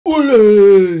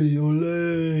Ole,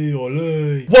 ole,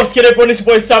 ole. What's good everyone, it's your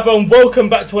boy SAVVA and welcome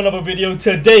back to another video.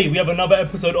 Today we have another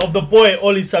episode of the boy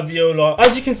Ole Saviola.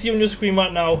 As you can see on your screen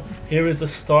right now, here is the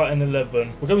starting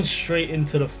 11. We're going straight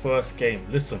into the first game.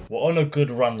 Listen, we're on a good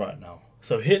run right now.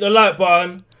 So hit the like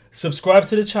button, subscribe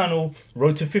to the channel,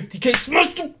 road to 50k,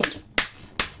 smash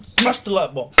the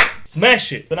like button,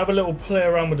 smash it. Gonna have a little play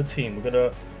around with the team. We're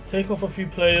gonna take off a few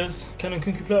players. Can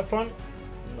Nkunku play up front?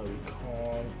 No, we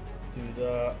can't do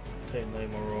that. Take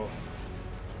Neymar off.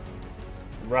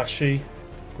 Rashi,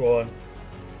 go on.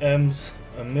 Ems,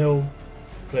 Emil,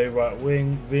 play right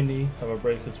wing. Vinny, have a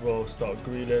break as well. Start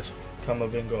Grealish.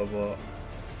 Camavinga over.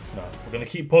 No, we're gonna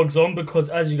keep Pogs on because,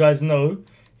 as you guys know,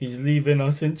 he's leaving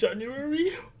us in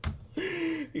January.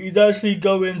 He's actually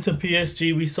going to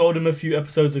PSG. We sold him a few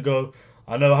episodes ago.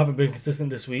 I know I haven't been consistent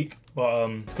this week, but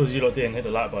it's because you lot didn't hit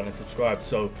the like button and subscribe.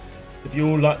 So if you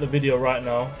all like the video right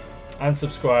now and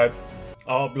subscribe,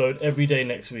 I'll upload every day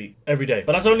next week. Every day.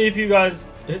 But that's only if you guys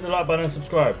hit the like button and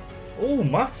subscribe. Oh,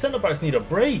 my centre-backs need a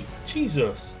break.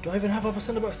 Jesus. Do I even have other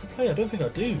centre-backs to play? I don't think I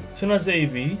do.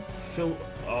 Tunazebi, Phil...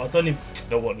 I don't even... You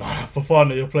know what? Nah,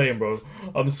 Fofana, you're playing, bro.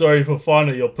 I'm sorry,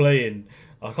 Fofana, you're playing.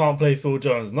 I can't play Phil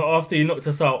Jones. Not after he knocked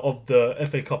us out of the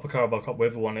FA Cup or Carabao Cup,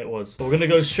 whatever one it was. But we're going to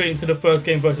go straight into the first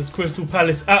game versus Crystal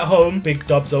Palace at home. Big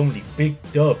dubs only. Big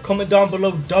dub. Comment down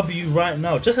below W right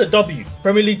now. Just a W.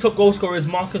 Premier League top goal scorer is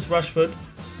Marcus Rashford.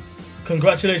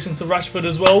 Congratulations to Rashford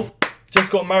as well.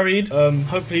 Just got married.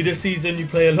 Hopefully this season you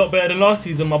play a lot better than last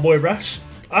season, my boy Rash.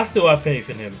 I still have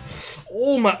faith in him.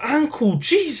 Oh, my ankle.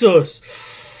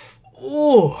 Jesus.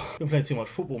 Oh. Been playing too much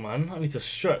football, man. I need to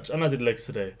stretch. And I did legs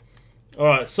today.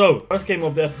 Alright, so, first game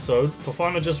of the episode.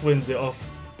 Fofana just wins it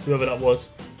off whoever that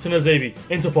was. Tunazebi,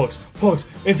 into Pogs. Pogs,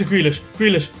 into Grealish.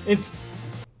 Grealish, into...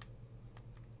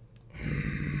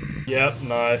 Yep,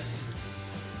 nice.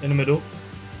 In the middle.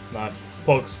 Nice.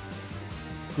 Pogs.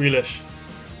 Grealish.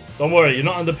 Don't worry, you're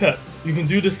not under Pep. You can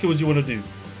do the skills you want to do.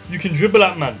 You can dribble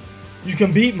at man. You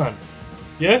can beat man.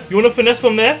 Yeah? You want to finesse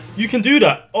from there? You can do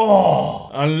that. Oh,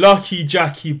 unlucky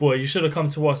Jackie boy. You should have come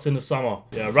to us in the summer.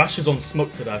 Yeah, Rash is on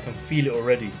smoke today. I can feel it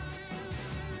already.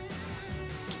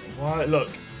 Why? Look.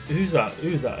 Who's that?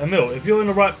 Who's that? Emil, if you're in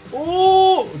the right...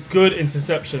 Oh, good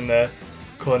interception there.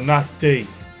 Konate.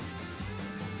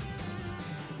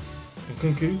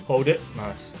 Nkunku, hold it.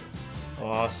 Nice.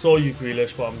 Oh, I saw you,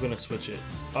 Grealish, but I'm going to switch it.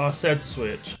 I said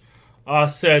switch. I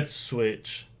said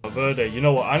switch. Valverde, you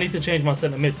know what? I need to change my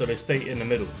centre mid so they stay in the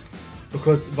middle.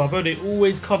 Because Valverde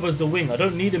always covers the wing. I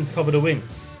don't need him to cover the wing.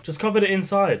 Just cover the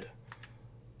inside.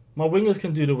 My wingers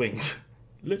can do the wings.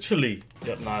 Literally.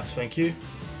 Yep, nice. Thank you.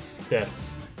 There.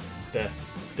 There.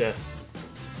 There.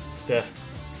 There.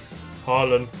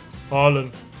 Haaland.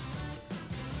 Haaland.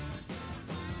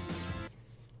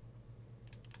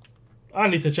 I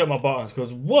need to check my buttons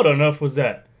because what on earth was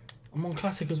that? I'm on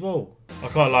classic as well. I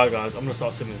can't lie, guys. I'm gonna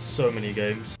start simming so many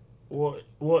games.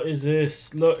 What is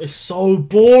this? Look, it's so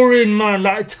boring, man.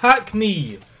 Like, attack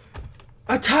me.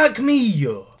 Attack me.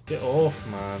 Get off,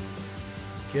 man.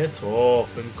 Get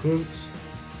off. And Cooks.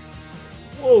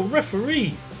 Whoa,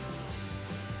 referee.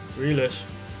 Grealish.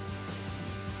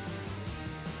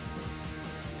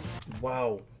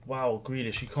 Wow. Wow,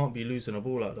 Grealish, you can't be losing a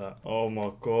ball like that. Oh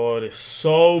my god, it's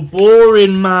so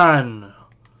boring, man.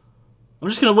 I'm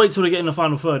just going to wait till they get in the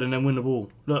final third and then win the ball.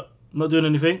 Look, not doing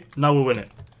anything. Now we'll win it.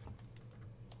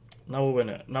 Now we'll win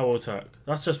it. Now we'll attack.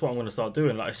 That's just what I'm going to start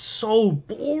doing. Like, it's so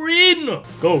boring.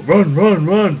 Go, run, run,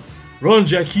 run. Run,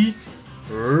 Jackie.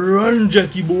 Run,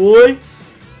 Jackie boy.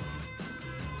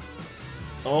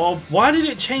 Oh, why did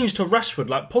it change to Rashford?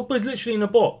 Like, Pogba's literally in the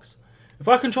box. If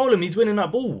I control him, he's winning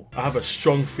that ball. I have a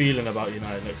strong feeling about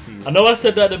United next season. I know I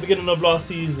said that at the beginning of last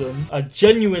season. I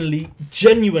genuinely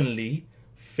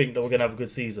think that we're going to have a good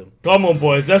season. Come on,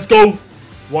 boys. Let's go.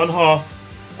 1/2.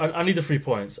 I need the 3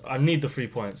 points. I need the 3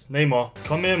 points. Neymar,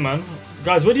 come here, man.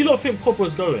 Guys, where do you lot think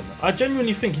Pogba's going? I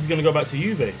genuinely think he's going to go back to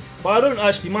Juve. But I don't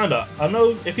actually mind that. I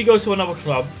know if he goes to another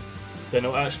club, then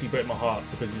it'll actually break my heart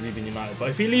because he's leaving United.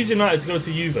 But if he leaves United to go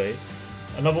to Juve,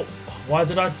 another... Why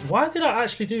did I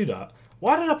actually do that?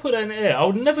 Why did I put that in the air? I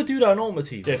would never do that on Ultimate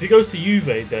Team. Yeah, if he goes to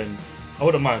Juve, then I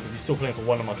wouldn't mind because he's still playing for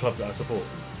one of my clubs that I support.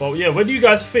 But yeah, where do you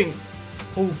guys think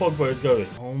Paul Pogba is going?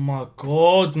 Oh my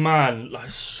god, man.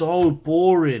 Like, so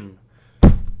boring.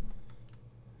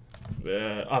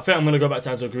 Yeah, I think I'm going to go back to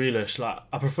Enzo Grealish. Like,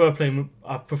 I prefer playing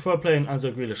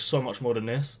Enzo Grealish so much more than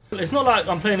this. It's not like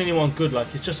I'm playing anyone good. Like,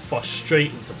 it's just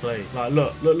frustrating to play. Like,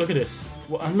 look at this.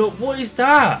 And look, what is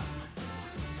that?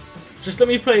 Just let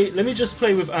me just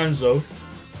play with Enzo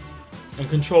and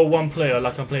control one player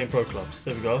like I'm playing pro clubs.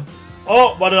 There we go.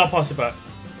 Oh, why did I pass it back?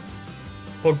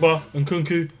 Pogba and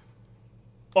Nkunku.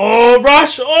 Oh,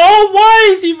 Rash. Oh, why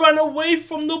is he run away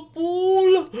from the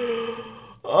ball?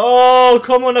 Oh,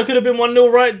 come on. That could have been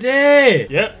 1-0 right there.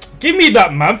 Yep. Give me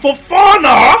that, man.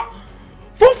 Fofana.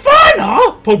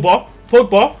 Fofana. Pogba.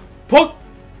 Pogba.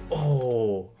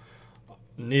 Oh.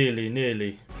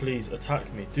 Nearly. Please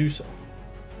attack me. Do so.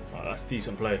 Oh, that's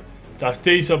decent play. That's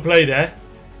decent play there.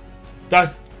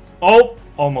 That's... Oh.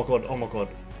 Oh, my God. Oh, my God.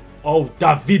 Oh,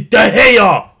 David De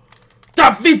Gea.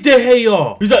 David De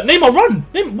Gea. Who's that? Neymar, run.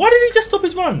 Why did he just stop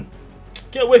his run?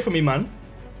 Get away from me, man.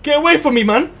 Get away from me,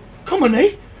 man. Come on,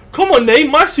 Ney. Come on, Ney.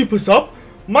 My super sub.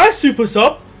 My super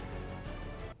sub.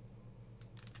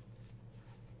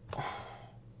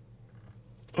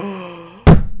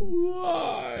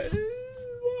 Why?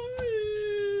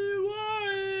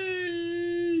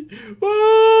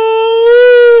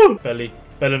 Why? Belly.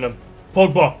 Bellingham.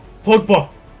 Pogba. Pogba.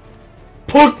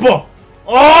 Pogba.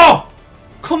 Oh!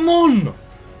 Come on.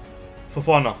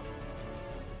 Fofana.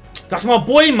 That's my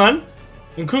boy, man.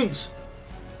 Nkunks.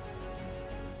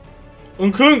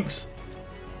 Nkunks.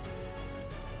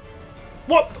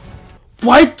 What?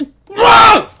 Why?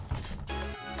 Ah!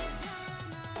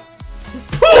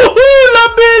 Pull.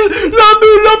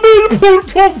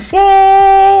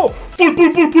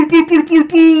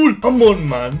 Come on,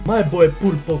 man. My boy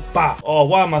Pull Pogba. Oh,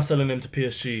 why am I selling him to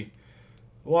PSG?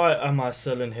 Why am I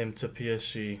selling him to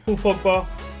PSG? Pull Pogba.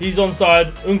 He's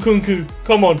onside. Nkunku.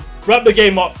 Come on. Wrap the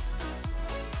game up.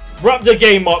 Wrap the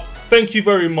game up. Thank you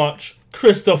very much.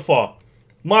 Christopher.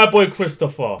 My boy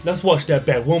Christopher. Let's watch that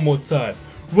back one more time.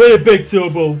 Run it back,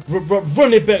 Turbo.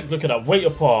 Run it back. Look at that. Wait a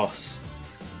pass.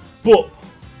 But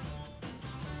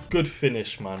good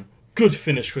finish, man. Good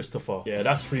finish, Christopher. Yeah,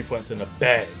 that's 3 points in the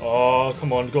bag. Oh,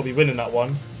 come on. Gotta be winning that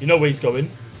one. You know where he's going.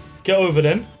 Get over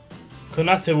then.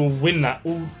 Konate will win that.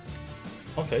 Ooh.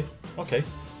 Okay.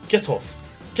 Get off.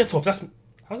 That's...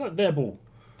 How's that their ball?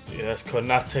 Yes,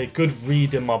 Konate. Good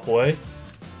reading, my boy.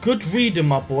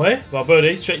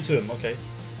 Valverde, straight to him. Okay.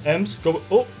 Ems, go...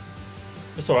 Oh.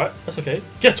 It's alright. That's okay.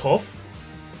 Get off.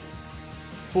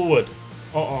 Forward.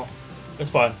 It's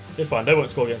fine. They won't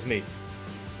score against me.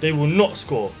 They will not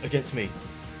score against me.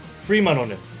 3 man on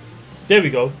him. There we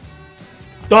go.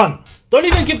 Done. Don't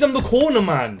even give them the corner,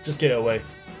 man. Just get away.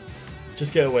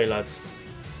 Lads.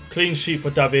 Clean sheet for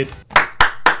David.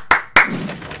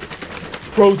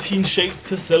 Protein shake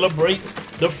to celebrate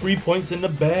the 3 points in the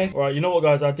bag. Alright, you know what,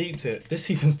 guys? I deeped it. This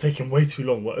season's taking way too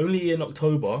long. We're only in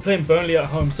October. Playing Burnley at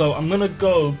home. So I'm going to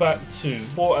go back to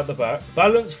 4 at the back.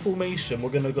 Balanced formation. We're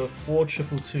going to go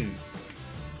 4-2-2.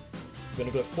 We're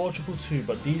going to go 4-2-2,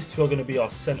 but these two are going to be our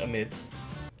centre mids.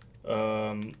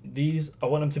 These, I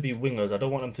want them to be wingers. I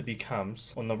don't want them to be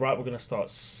cams. On the right, we're going to start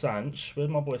Sanch. Where's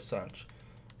my boy Sanch?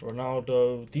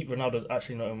 Ronaldo. Deep Ronaldo's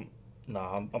actually not...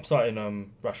 Nah, I'm starting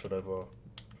Rashford over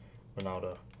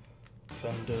Ronaldo.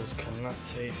 Defenders,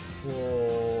 Konate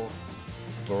for...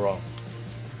 Varane.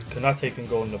 Konate can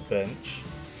go on the bench.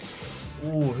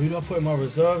 Ooh, who do I put in my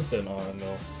reserves then? Oh,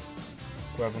 no.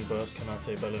 Gravenberch,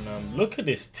 Konate, Bellingham. Look at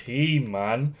this team,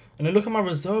 man. And then look at my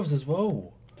reserves as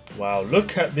well. Wow,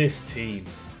 look at this team.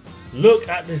 And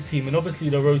obviously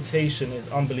the rotation is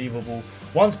unbelievable.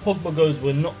 Once Pogba goes,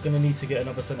 we're not going to need to get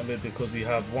another centre mid because we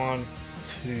have 1,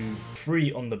 2,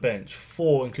 3 on the bench.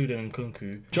 4 including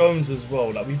Nkunku. Jones as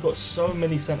well. Like, we've got so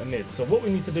many centre mids. So what we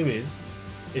need to do is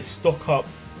stock up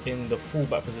in the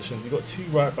full-back positions. We've got 2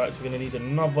 right-backs. We're going to need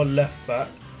another left-back.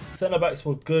 Centre-backs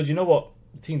were good. You know what?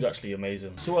 The team's actually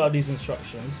amazing. Sort out these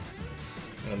instructions,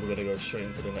 and then we're going to go straight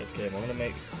into the next game. I'm going to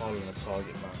make Haaland a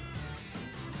target man.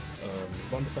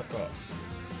 Wan-Bissaka,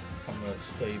 I'm going to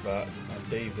stay back, and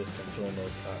Davis can join the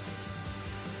attack.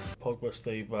 Pogba,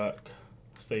 stay back,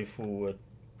 stay forward,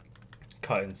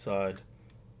 cut inside,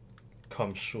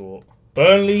 come short.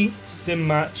 Burnley, sim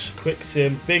match, quick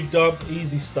sim, big dub,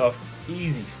 easy stuff.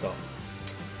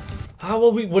 How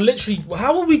are we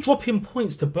dropping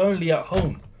points to Burnley at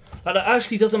home? Like, that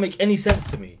actually doesn't make any sense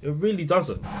to me. It really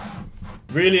doesn't.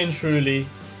 Really and truly,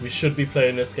 we should be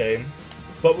playing this game.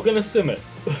 But we're going to sim it.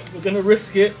 We're going to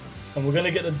risk it. And we're going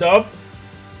to get the dub.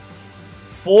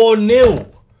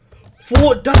 4-0.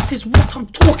 That is what I'm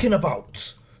talking about.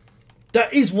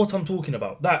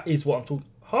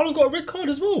 Haaland got a red card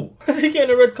as well. How's he getting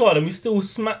a red card and we still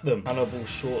smack them? Hannibal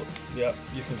short. Yeah,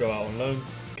 you can go out on loan.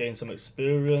 Gain some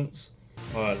experience.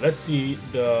 Alright, let's see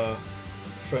the...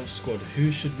 French squad.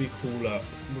 Who should we call up?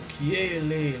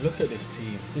 Mukiele. Look at this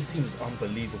team. This team is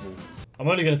unbelievable. I'm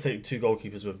only going to take 2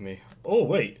 goalkeepers with me. Oh,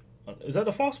 wait. Is that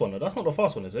the fast one? No, that's not the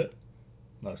fast one, is it?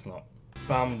 No, it's not.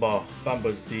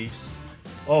 Bamba's decent.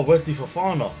 Oh, Wesley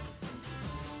Fofana.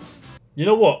 You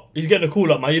know what? He's getting a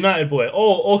call up, my United boy.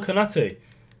 Oh, Konate.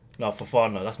 No,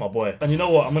 Fofana, that's my boy. And you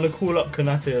know what? I'm going to call up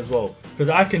Konate as well. Because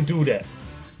I can do that.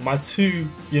 My 2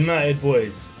 United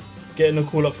boys. Getting a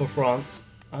call up for France.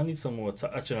 I need some more.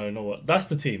 Actually, no, you know what? That's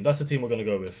the team. That's the team we're going to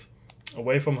go with.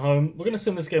 Away from home. We're going to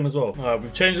sim this game as well. Alright,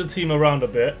 we've changed the team around a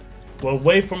bit. We're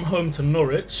away from home to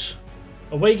Norwich.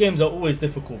 Away games are always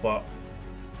difficult, but...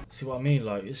 See what I mean?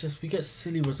 Like, it's just we get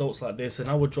silly results like this, and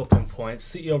now we're dropping points.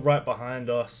 City are right behind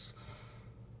us.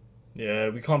 Yeah,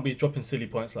 we can't be dropping silly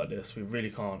points like this. We really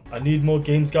can't. I need more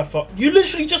games, Gaffer. You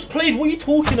literally just played. What are you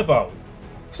talking about?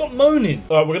 Stop moaning.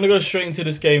 Alright, we're going to go straight into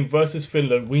this game versus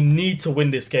Finland. We need to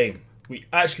win this game. We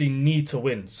actually need to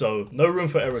win. So, no room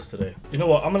for errors today. You know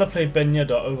what? I'm going to play Ben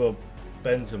Yedder over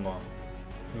Benzema.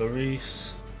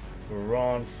 Lloris.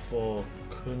 Varane for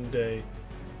Kunde.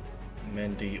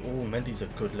 Mendy. Oh, Mendy's a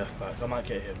good left back. I might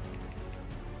get him.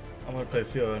 I'm going to play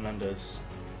Theo Hernandez.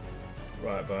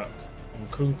 Right back.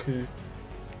 Nkunku.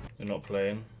 You're not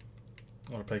playing.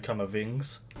 I'm going to play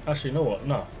Kamavings. Actually, you know what?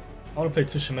 No. I want to play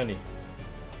Tushimeni.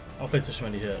 I'll play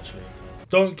Tushimeni here, actually.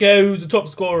 Don't care who the top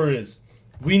scorer is.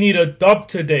 We need a dub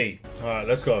today. Alright,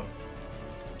 let's go.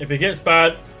 If it gets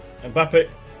bad, Mbappe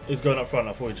is going up front.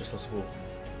 I thought he just lost the ball.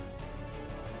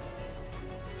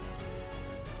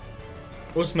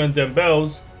 Usman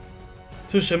Dembele's,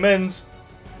 Tushimens,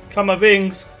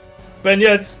 Kamavings, Ben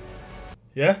Yedds.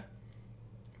 Yeah?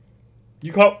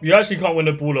 You actually can't win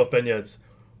the ball off Ben Yedds.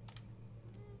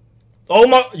 Oh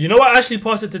my, you know what? Actually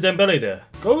pass it to Dembele there.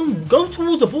 Go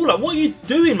towards the ball. Like, what are you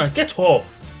doing, man? Get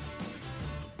off.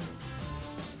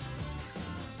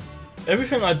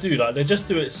 Everything I do, like, they just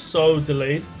do it so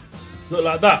delayed. Look,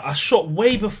 like that. I shot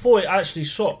way before it actually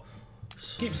shot.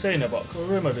 Keep saying it, but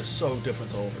career mode is so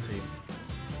different to all the team.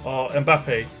 Oh,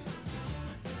 Mbappe.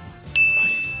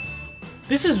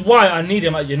 This is why I need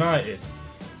him at United.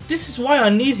 This is why I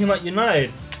need him at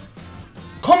United.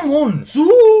 Come on.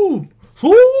 Zoo!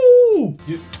 Zoo!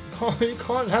 You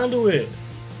can't handle it.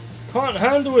 Can't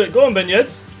handle it. Go on, Ben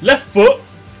Yedds. Left foot.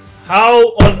 How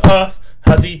on earth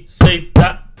has he saved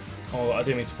that? Oh, I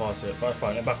didn't mean to pass it, but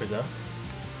fine. Mbappe's there.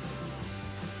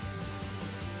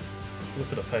 Look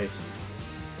at the pace.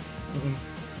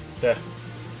 There.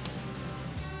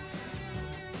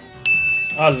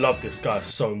 I love this guy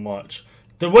so much.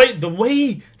 The way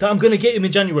that I'm gonna get him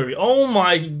in January. Oh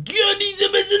my god, he's the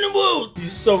best in the world.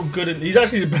 He's so good. He's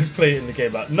actually the best player in the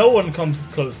game. Like, no one comes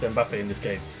close to Mbappe in this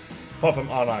game, apart from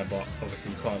R9. But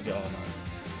obviously, you can't get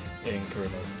R9 in career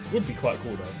mode. Would be quite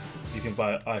cool though. You can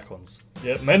buy icons.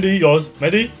 Yeah, Mendy, yours.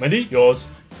 Mendy, yours.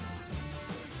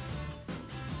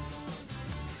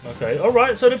 Okay, all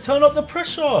right. So they've turned up the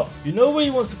pressure. You know where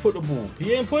he wants to put the ball.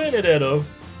 He ain't putting it there though.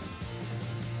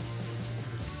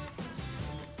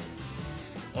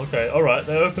 Okay, alright,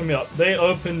 they opened me up. They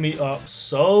opened me up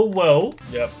so well.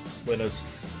 Yep, winners.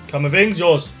 Kamaving's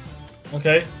yours.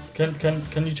 Okay,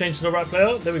 can you change to the right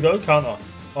player? There we go, counter.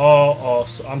 Oh,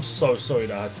 I'm so sorry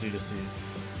that I had to do this to you.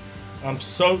 I'm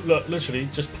so, look, literally,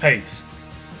 just pace.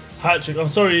 Hat-trick. I'm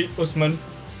sorry, Usman,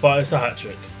 but it's a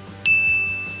hat-trick.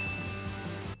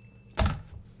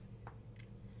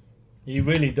 He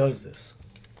really does this.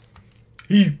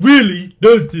 He really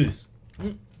does this.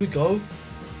 There we go.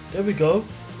 There we go.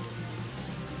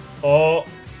 Oh,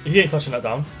 he ain't touching that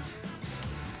down.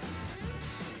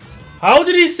 How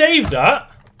did he save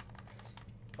that?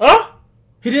 Huh?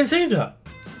 He didn't save that.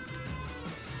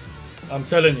 I'm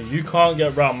telling you, you can't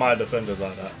get around my defenders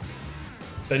like that.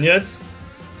 Ben Yedds.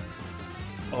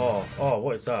 Oh,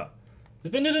 what is that?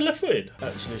 Is Ben Yedds left-footed?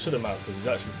 Actually, it shouldn't matter because he's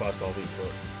actually 5-star weak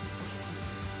foot.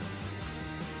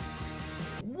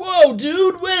 Whoa,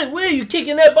 dude, where are you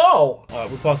kicking that ball? Alright,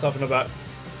 we pass off in the back.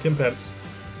 Kim Pemps.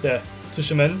 There.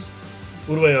 Tushimens.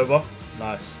 All the way over.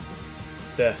 Nice.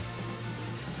 There.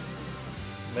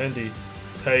 Mendy.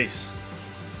 Pace.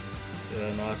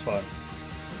 Yeah, no, that's fine.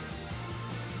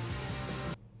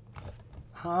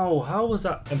 How was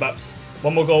that? Mbappe.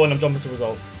 One more goal and I'm jumping to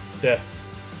resolve. There.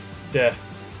 There.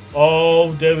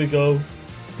 Oh, there we go.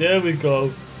 There we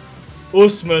go.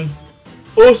 Usman.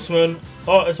 Usman.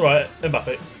 Oh, it's alright.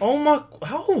 Mbappe. Oh my.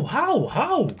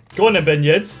 How? Go on then, Ben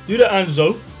Yedds. Do the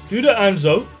Anzo. Do the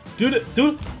Anzo. Do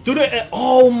the.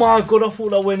 Oh my god, I thought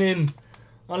that went in.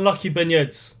 Unlucky Ben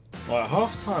Yedds. Alright,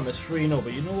 half time it's 3-0,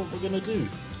 but you know what we're gonna do?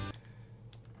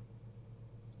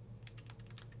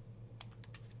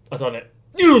 I done it.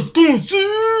 Yes, go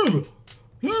see.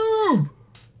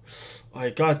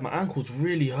 Alright, guys, my ankle's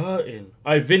really hurting.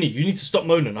 Alright, Vinny, you need to stop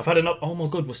moaning. I've had enough. Oh my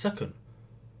god, we're second.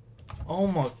 Oh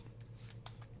my.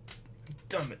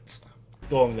 Damn it.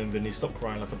 Go on then, Vinny. Stop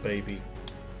crying like a baby.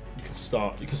 You can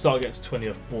start. You can start against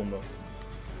 20th Bournemouth.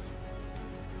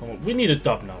 Come on. We need a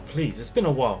dub now, please. It's been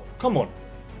a while. Come on.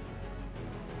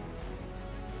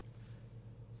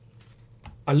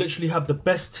 I literally have the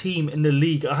best team in the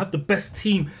league. I have the best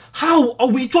team. How are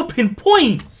we dropping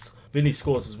points? Vinny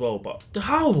scores as well, but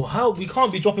how? We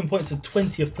can't be dropping points in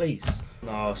 20th place.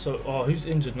 Nah, so, oh, who's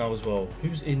injured now as well?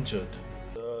 Who's injured?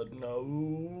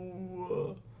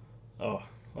 No. Oh,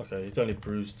 okay, he's only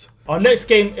bruised. Our next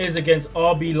game is against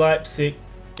RB Leipzig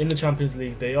in the Champions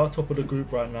League. They are top of the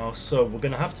group right now, so we're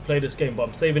going to have to play this game, but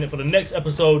I'm saving it for the next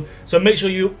episode. So make sure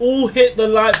you all hit the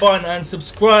like button and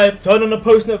subscribe. Turn on the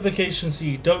post notifications so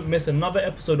you don't miss another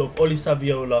episode of Ole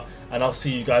Saviola, and I'll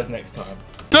see you guys next time.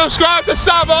 Subscribe to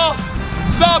SAVVA!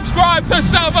 Subscribe to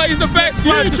SAVVA! He's the best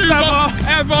YouTuber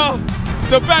ever!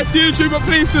 The best YouTuber,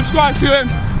 please subscribe to him!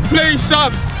 Please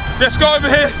sub! Let's go over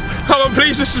here! Come on,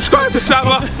 please just subscribe to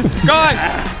SAVVA! Guys,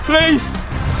 please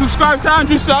subscribe to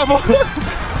Andrew SAVVA!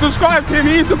 Subscribe to him,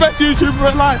 he's the best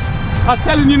YouTuber in life! I'm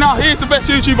telling you now, he is the best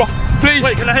YouTuber! Please!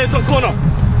 Wait, can I hit top corner?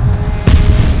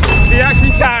 He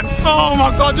actually can! Oh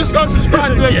my god, just go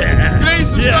subscribe to him! Yeah. Please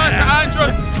subscribe to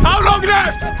Andrew! How long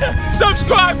left?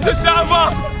 Subscribe to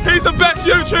SAVVA! He's the best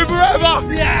YouTuber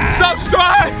ever! Yeah.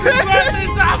 Subscribe! Subscribe to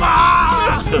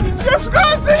SAVVA!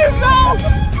 Subscribe to him now!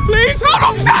 Please, how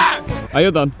long's that? Are you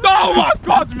done? Oh my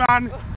god, man!